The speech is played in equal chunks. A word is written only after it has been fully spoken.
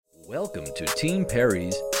Welcome to Team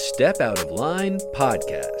Perry's Step Out of Line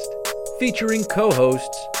podcast, featuring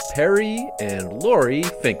co-hosts Perry and Lori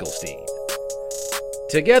Finkelstein.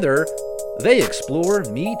 Together, they explore,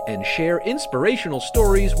 meet, and share inspirational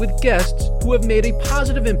stories with guests who have made a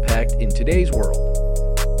positive impact in today's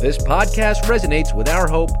world. This podcast resonates with our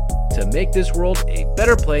hope to make this world a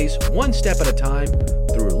better place one step at a time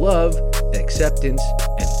through love, acceptance,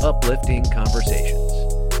 and uplifting conversations.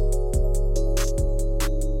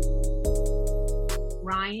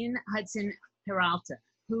 Ryan Hudson Peralta,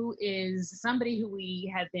 who is somebody who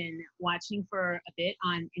we have been watching for a bit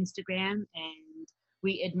on Instagram, and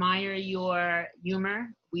we admire your humor,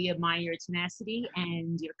 we admire your tenacity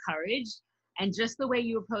and your courage, and just the way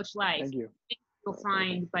you approach life. Thank you. You'll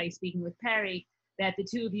find by speaking with Perry that the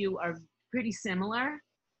two of you are pretty similar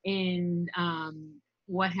in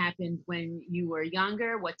what happened when you were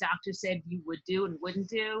younger, what doctors said you would do and wouldn't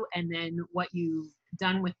do, and then what you've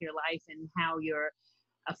done with your life and how you're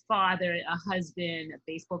a father, a husband, a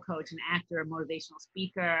baseball coach, an actor, a motivational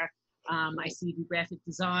speaker. I see you do graphic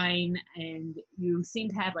design, and you seem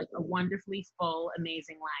to have like a wonderfully full,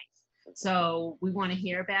 amazing life. So we want to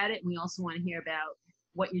hear about it. And we also want to hear about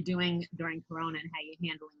what you're doing during Corona and how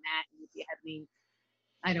you're handling that. And if you have any,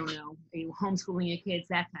 I don't know, are you homeschooling your kids,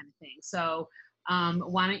 that kind of thing. So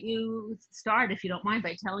why don't you start, if you don't mind,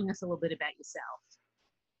 by telling us a little bit about yourself.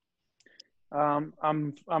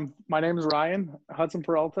 My name is Ryan Hudson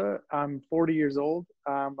Peralta. I'm 40 years old.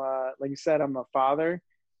 Like you said, I'm a father.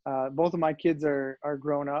 Both of my kids are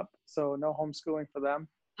grown up, so no homeschooling for them.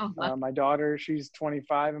 Oh, my daughter, she's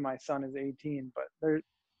 25, and my son is 18. But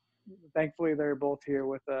thankfully they're both here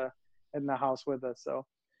in the house with us. So,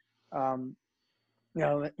 I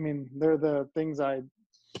mean, they're the things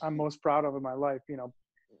I'm most proud of in my life. You know,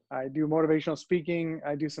 I do motivational speaking.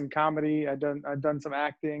 I do some comedy. I've done some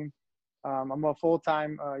acting. I'm a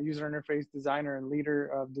full-time user interface designer and leader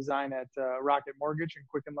of design at Rocket Mortgage and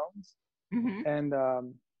Quicken Loans. mm-hmm.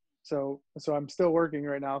 And so I'm still working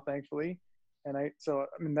right now, thankfully. And I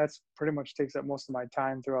mean, that's pretty much takes up most of my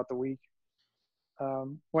time throughout the week.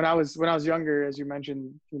 When I was younger, as you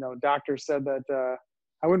mentioned, you know, doctors said that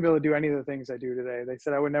I wouldn't be able to do any of the things I do today. They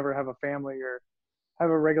said I would never have a family or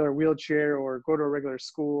have a regular wheelchair or go to a regular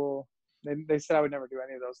school. They said I would never do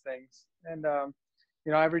any of those things. And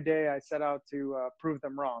you know, every day I set out to prove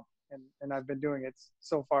them wrong, and I've been doing it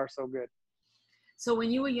so far, so good. So when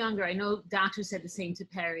you were younger, I know doctors said the same to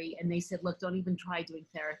Perry, and they said, look, don't even try doing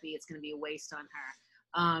therapy. It's going to be a waste on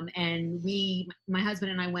her. And my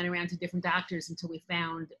husband and I went around to different doctors until we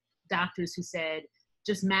found doctors who said,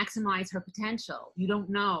 just maximize her potential. You don't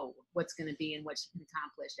know what's going to be and what she can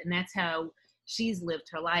accomplish. And that's how she's lived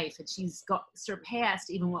her life, and she's surpassed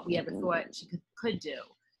even what we ever thought she could do.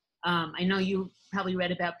 I know you probably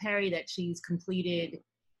read about Perry that she's completed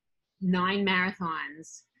 9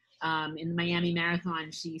 marathons. In the Miami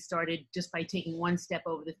Marathon, she started just by taking one step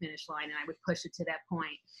over the finish line, and I would push it to that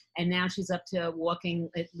point. And now she's up to walking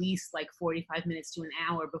at least like 45 minutes to an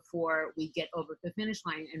hour before we get over the finish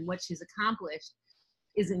line. And what she's accomplished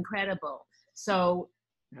is incredible. So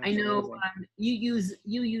that's I know you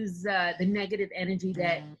use the negative energy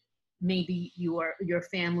that maybe your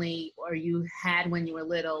family or you had when you were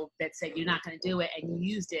little that said you're not going to do it, and you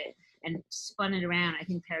used it and spun it around. I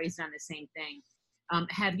think Perry's done the same thing.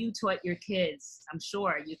 Have you taught your kids? I'm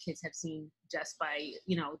sure your kids have seen just by,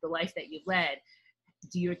 you know, the life that you've led.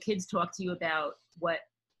 Do your kids talk to you about what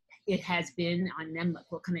it has been on them,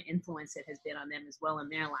 what kind of influence it has been on them as well in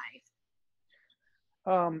their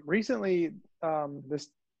life? Recently, this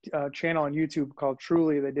channel on YouTube called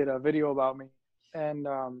Truly, they did a video about me. And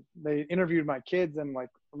they interviewed my kids, and like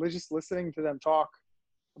just listening to them talk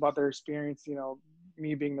about their experience, you know,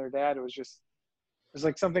 me being their dad, it was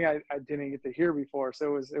like something I didn't get to hear before.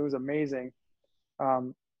 So it was amazing.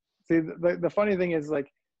 See, the funny thing is,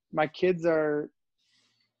 like, my kids are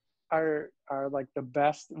like the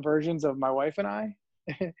best versions of my wife and I.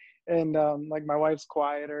 And like, my wife's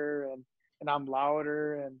quieter and I'm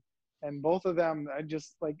louder, and both of them,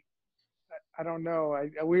 I don't know.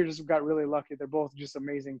 We just got really lucky. They're both just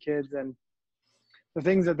amazing kids, and the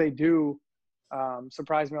things that they do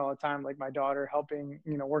surprise me all the time. Like my daughter helping,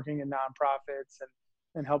 you know, working in nonprofits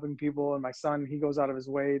and helping people, and my son, he goes out of his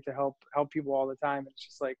way to help people all the time. It's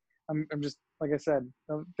just like I'm just, like I said,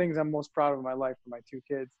 the things I'm most proud of in my life are my 2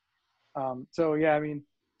 kids. So yeah, I mean,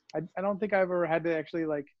 I don't think I ever had to actually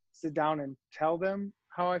like sit down and tell them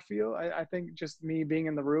how I feel. I think just me being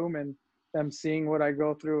in the room and them seeing what I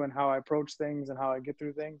go through and how I approach things and how I get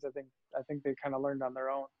through things, I think they kind of learned on their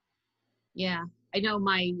own. Yeah, I know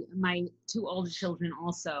my 2 older children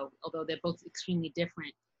also, although they're both extremely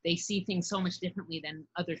different, They see things so much differently than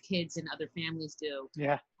other kids and other families do.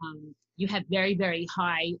 Yeah. You have very, very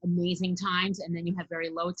high, amazing times, and then you have very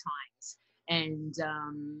low times, and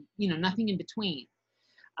nothing in between.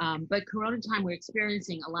 But Corona time, we're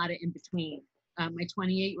experiencing a lot of in between. My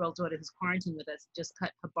 28-year-old daughter who's quarantined with us just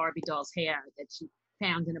cut her Barbie doll's hair that she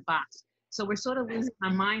found in a box. So we're sort of losing our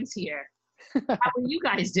minds here. How are you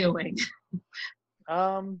guys doing?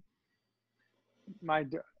 My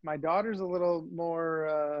daughter's a little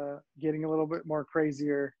more getting a little bit more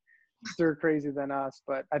crazier, stir crazy than us.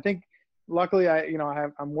 But I think luckily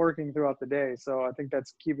I'm working throughout the day, so I think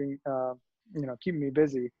that's keeping me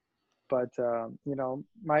busy. But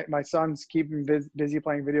my son's keeping busy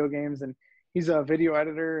playing video games, and he's a video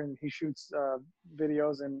editor and he shoots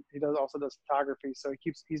videos, and he also does photography. So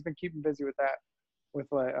he's been keeping busy with that, with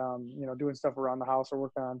doing stuff around the house or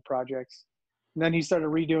working on projects. And then he started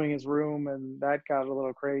redoing his room, and that got a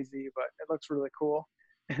little crazy, but it looks really cool.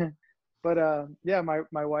 But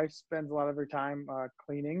my wife spends a lot of her time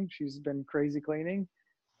cleaning. She's been crazy cleaning,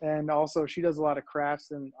 and also she does a lot of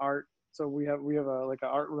crafts and art. So we have an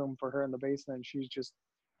art room for her in the basement. She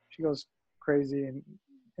goes crazy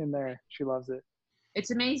in there. She loves it.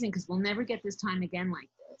 It's amazing because we'll never get this time again like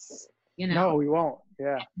this. No, we won't.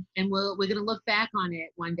 Yeah. And we're going to look back on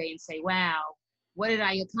it one day and say, wow, what did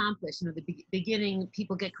I accomplish? The beginning,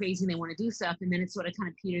 people get crazy and they want to do stuff, and then it sort of kind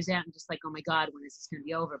of peters out and just like, oh my God, when is this going to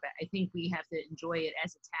be over? But I think we have to enjoy it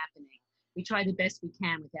as it's happening. We try the best we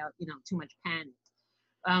can without, too much panic.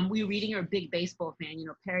 We were reading, you're a big baseball fan.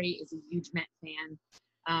 Perry is a huge Met fan.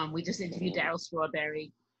 We just interviewed Darryl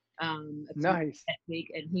Strawberry nice. That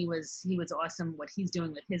week, and he was awesome what he's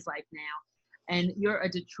doing with his life now. And you're a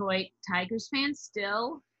Detroit Tigers fan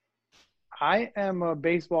still? I am a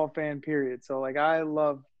baseball fan, period. So I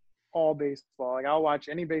love all baseball. I'll watch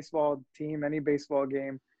any baseball team, any baseball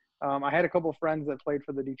game. I had a couple of friends that played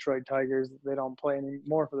for the Detroit Tigers. They don't play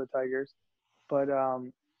anymore for the Tigers. But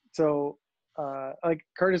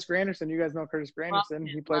Curtis Granderson, you guys know Curtis Granderson.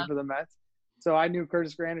 He played for the Mets. So I knew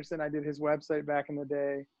Curtis Granderson. I did his website back in the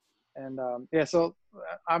day. And so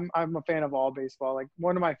I'm a fan of all baseball.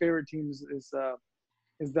 One of my favorite teams is the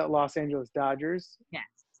Los Angeles Dodgers. Yes.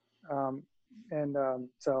 So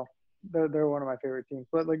they're one of my favorite teams.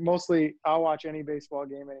 But mostly I'll watch any baseball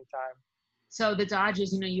game anytime. So the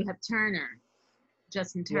Dodgers, you have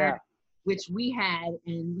Justin Turner, yeah. which we had,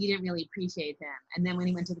 and we didn't really appreciate them. And then when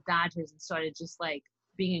he went to the Dodgers and started just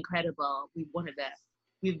being incredible, we were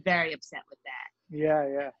very upset with that.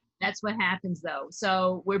 Yeah. That's what happens though.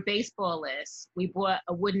 So we're baseballless. We bought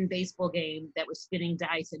a wooden baseball game that was spinning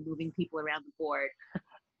dice and moving people around the board.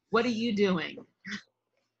 What are you doing?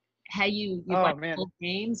 You watch old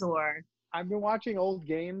games or? I've been watching old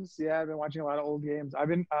games. Yeah, I've been watching a lot of old games. I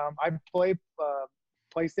play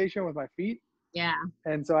PlayStation with my feet. Yeah.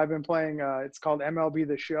 And so I've been playing. It's called MLB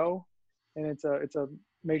The Show, and it's a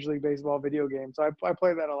Major League Baseball video game. So I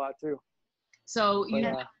play that a lot too. So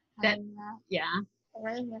that yeah.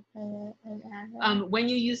 When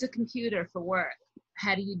you use a computer for work,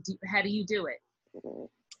 how do you do it?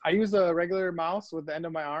 I use a regular mouse with the end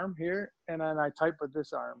of my arm here, and then I type with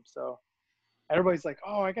this arm. So everybody's like,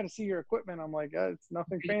 "Oh, I got to see your equipment." I'm like, "It's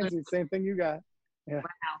nothing fancy. Same thing you got." Yeah.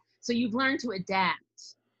 Wow. So you've learned to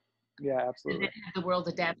adapt. Yeah, absolutely. And then the world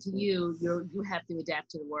adapt to you. You have to adapt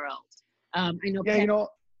to the world. I know.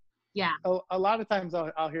 Yeah, Yeah. A lot of times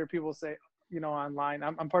I'll hear people say, online.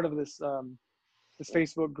 I'm part of this this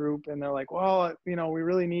Facebook group, and they're like, "Well, we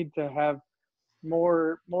really need to have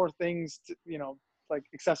more things to,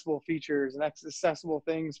 accessible features and accessible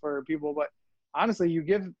things for people." But honestly, you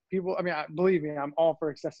give people, believe me, I'm all for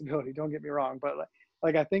accessibility, don't get me wrong, but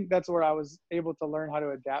I think that's where I was able to learn how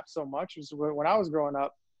to adapt so much. Is when I was growing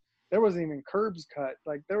up, there wasn't even curbs cut,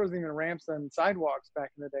 there wasn't even ramps and sidewalks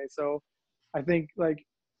back in the day. So I think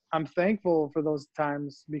I'm thankful for those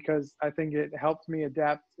times, because I think it helped me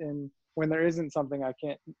adapt. And when there isn't something I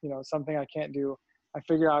can't do, I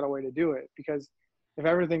figure out a way to do it. Because if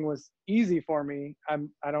everything was easy for me,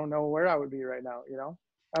 I don't know where I would be right now.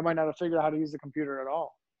 I might not have figured out how to use the computer at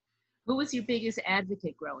all. Who was your biggest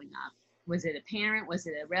advocate growing up? Was it a parent? Was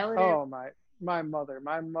it a relative? Oh, my mother.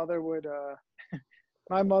 My mother would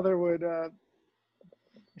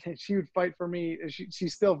she would fight for me.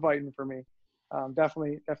 She's still fighting for me.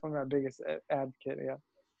 Definitely my biggest advocate. Yeah.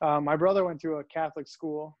 My brother went to a Catholic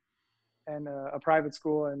school and a private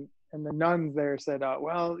school, and the nuns there said,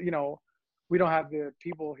 well, we don't have the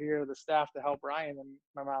people here, the staff, to help Ryan. And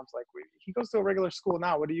my mom's like, he goes to a regular school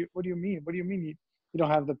now. What do you mean? What do you mean you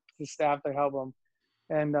don't have the staff to help him?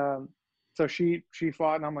 And so she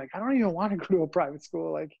fought, and I'm like, I don't even want to go to a private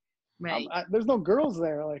school. Right. There's no girls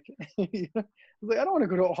there. Like, I was like, I don't want to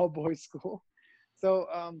go to all boys school. So,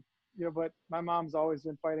 but my mom's always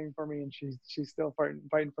been fighting for me, and she's still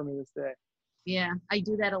fighting for me this day. Yeah, I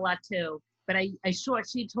do that a lot too. But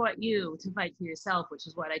she taught you to fight for yourself, which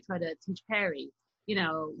is what I try to teach Perry. You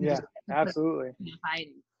Yeah, just absolutely.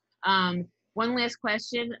 fighting. One last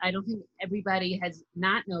question. I don't think everybody has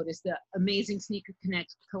not noticed the amazing sneaker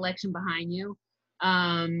collection behind you.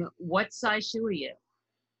 What size shoe are you?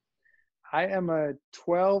 I am a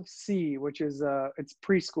 12C, which is it's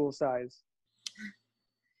preschool size.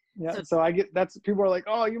 Yeah, so I get people are like,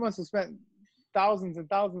 oh, you must have spent thousands and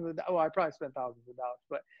thousands of. Well, I probably spent thousands of dollars,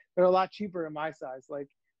 but they're a lot cheaper in my size. Like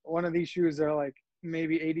one of these shoes are like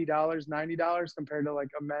maybe $80, $90 compared to like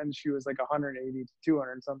a men's shoe is like $180 to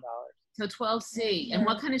 $200 and some dollars. So 12C. And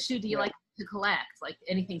what kind of shoe do you like to collect? Like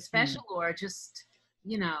anything special or just, I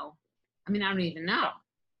mean, I don't even know.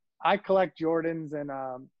 I collect Jordans, and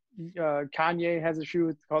Kanye has a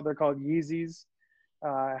shoe. They're called Yeezys.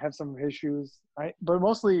 I have some of his shoes, right? But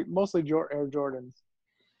mostly Air Jordans.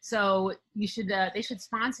 So you should they should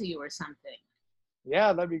sponsor you or something.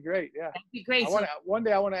 Yeah, that'd be great. Yeah, that'd be great. One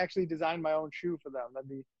day I want to actually design my own shoe for them. That'd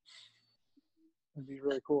be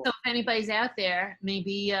really cool. So if anybody's out there,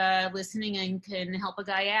 maybe listening and can help a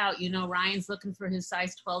guy out, Ryan's looking for his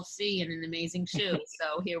size 12C and an amazing shoe.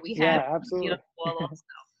 So here we have. Yeah, absolutely.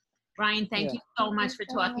 Ryan, thank you so much for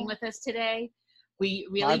talking with us today. We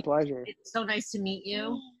really, my pleasure. It's so nice to meet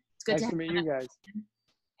you. It's good to meet you guys.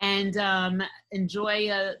 And enjoy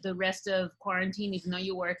the rest of quarantine, even though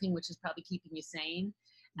you're working, which is probably keeping you sane.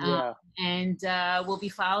 Yeah. And we'll be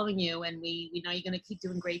following you, and we know you're going to keep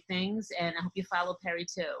doing great things, and I hope you follow Perry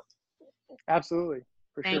too. Absolutely,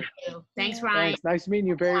 for Thank sure. you. Thanks, Ryan. Thanks. Nice meeting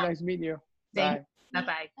you, Perry. Nice meeting you. Bye.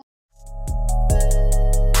 Bye-bye.